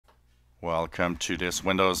Welcome to this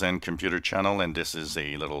Windows and Computer channel, and this is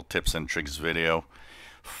a little tips and tricks video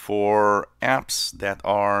for apps that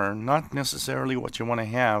are not necessarily what you want to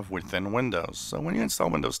have within Windows. So when you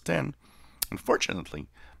install Windows 10, unfortunately,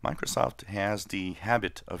 Microsoft has the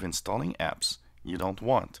habit of installing apps you don't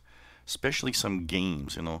want, especially some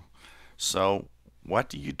games, So what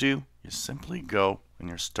do? You simply go in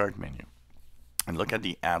your Start menu and look at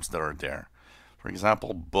the apps that are there. For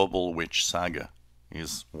example, Bubble Witch Saga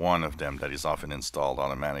is one of them that is often installed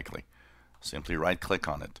automatically. Simply right click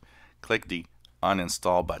on it, click the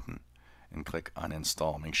uninstall button and click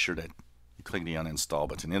uninstall. Make sure that you click the uninstall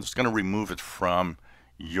button. It's going to remove it from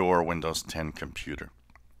your Windows 10 computer.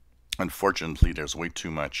 Unfortunately, there's way too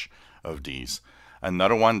much of these.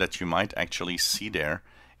 Another one that you might actually see there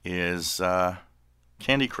is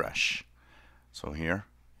Candy Crush. So here,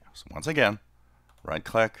 once again, right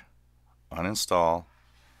click, uninstall,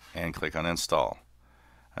 and click uninstall.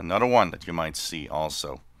 Another one that you might see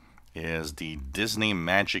also is the Disney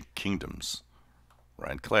Magic Kingdoms.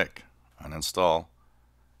 Right click, uninstall,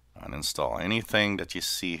 uninstall. Anything that you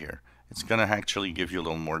see here, it's going to actually give you a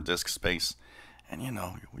little more disk space. And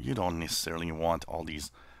you don't necessarily want all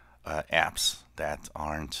these apps that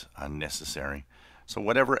aren't unnecessary. So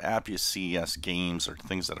whatever app you see as games or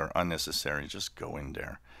things that are unnecessary, just go in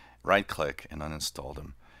there, right click and uninstall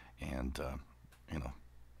them. And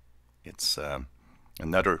it's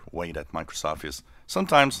another way that Microsoft is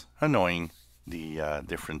sometimes annoying the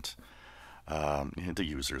different the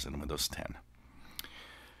users in Windows 10.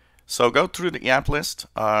 So go through the app list.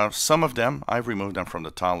 Some of them, I've removed them from the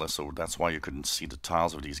tile list, so that's why you couldn't see the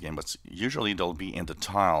tiles of these games, but usually they'll be in the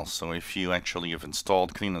tiles. So if you actually have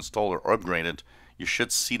installed, clean installed, or upgraded, you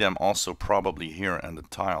should see them also probably here in the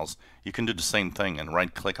tiles. You can do the same thing and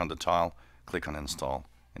right click on the tile, click on install,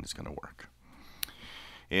 and it's going to work.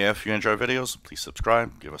 If you enjoy videos, please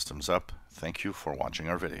subscribe, give us thumbs up. Thank you for watching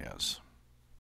our videos.